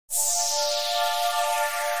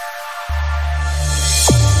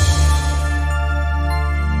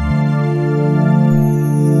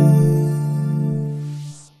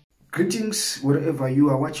Greetings wherever you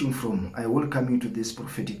are watching from. I welcome you to this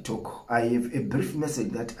prophetic talk. I have a brief message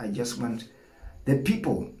that I just want the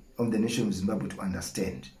people of the nation of Zimbabwe to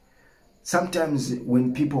understand. Sometimes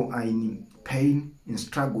when people are in pain, in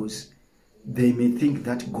struggles, they may think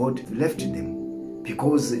that God left them.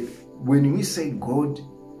 Because when we say God's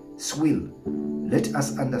will, let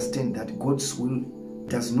us understand that God's will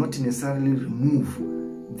does not necessarily remove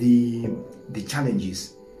the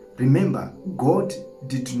challenges. Remember, God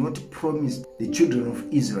did not promise the children of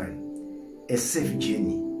Israel a safe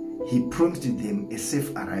journey. He promised them a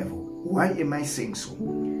safe arrival. Why am I saying so?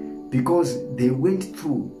 Because they went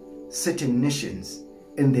through certain nations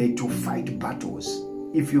and they had to fight battles.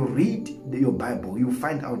 If you read your Bible, you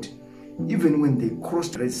find out even when they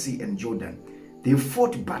crossed the Red Sea and Jordan, they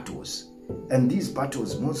fought battles. And these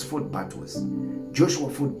battles, most fought battles. Joshua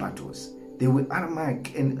fought battles. They were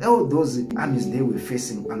Aramaic and all those armies they were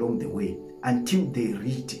facing along the way until they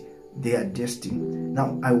reached their destiny.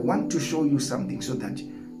 Now, I want to show you something so that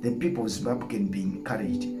the people of Zimbabwe can be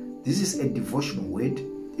encouraged. This is a devotional word.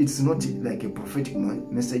 It's not like a prophetic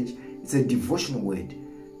message. It's a devotional word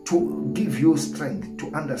to give you strength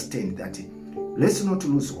to understand that let's not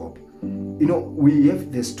lose hope. You know, we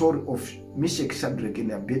have the story of Meshach, Shadrach,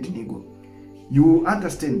 and Abednego. You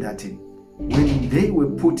understand that when they were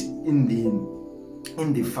put in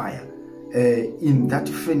the fire, in that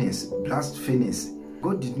furnace, blast furnace,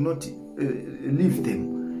 God did not leave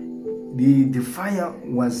them. The fire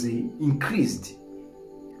was increased.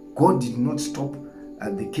 God did not stop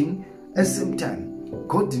the king. At the same time,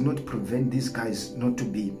 God did not prevent these guys not to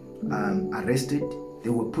be arrested. They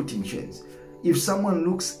were put in chains. If someone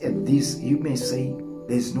looks at this, you may say,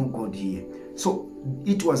 there's no God here. So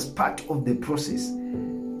it was part of the process.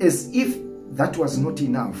 As if that was not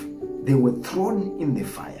enough, they were thrown in the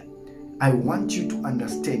fire. I want you to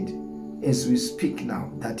understand as we speak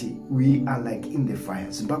now that we are like in the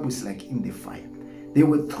fire. Zimbabwe is like in the fire. They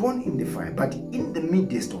were thrown in the fire, but in the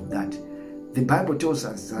midst of that, the Bible tells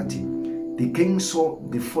us that the king saw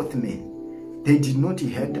the fourth man. They did not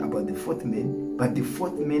hear about the fourth man, but the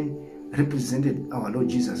fourth man represented our Lord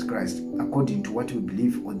Jesus Christ, according to what we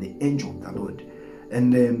believe, or the angel of the Lord.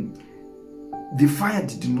 And the fire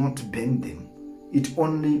did not burn them. It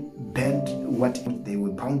only burned what they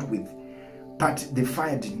were bound with. But the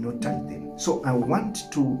fire did not touch them. So I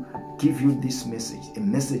want to give you this message, a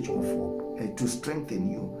message of hope, to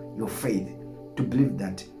strengthen you, your faith, to believe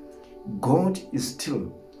that God is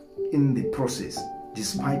still in the process,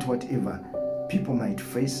 despite whatever people might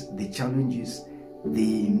face, the challenges,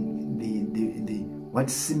 what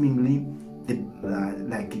seemingly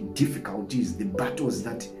like difficulties, the battles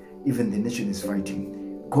that even the nation is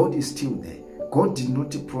fighting. God is still there. God did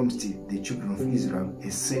not promise the children of Israel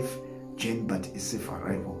a safe journey, but a safe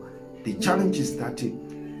arrival. The challenge is that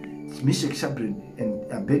Meshach, Shadrach,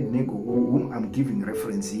 and Abednego, whom I'm giving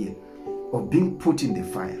reference here, of being put in the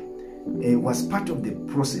fire, was part of the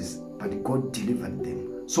process, but God delivered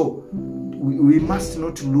them. So we must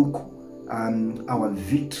not look our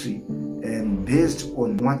victory based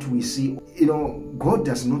on what we see. You know, God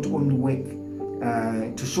does not only work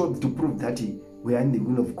to prove that we are in the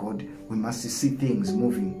will of God. We must see things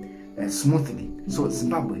moving smoothly. So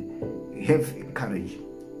Zimbabwe, have courage,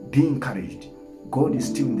 be encouraged. God is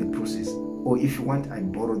still in the process. Or if you want, I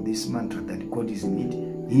borrow this mantra that God is in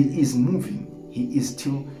it. He is moving. He is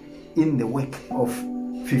still in the work of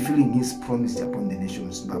fulfilling His promise upon the nation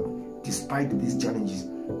of Zimbabwe. Despite these challenges,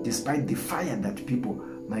 despite the fire that people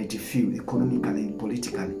might feel economically and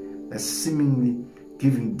politically, that's seemingly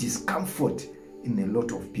giving discomfort in a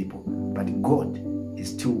lot of people. But God is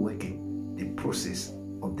still working the process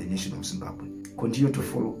of the nation of Zimbabwe. Continue to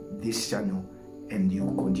follow this channel and you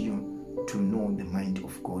continue to know the mind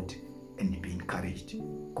of God and be encouraged.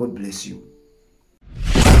 God bless you.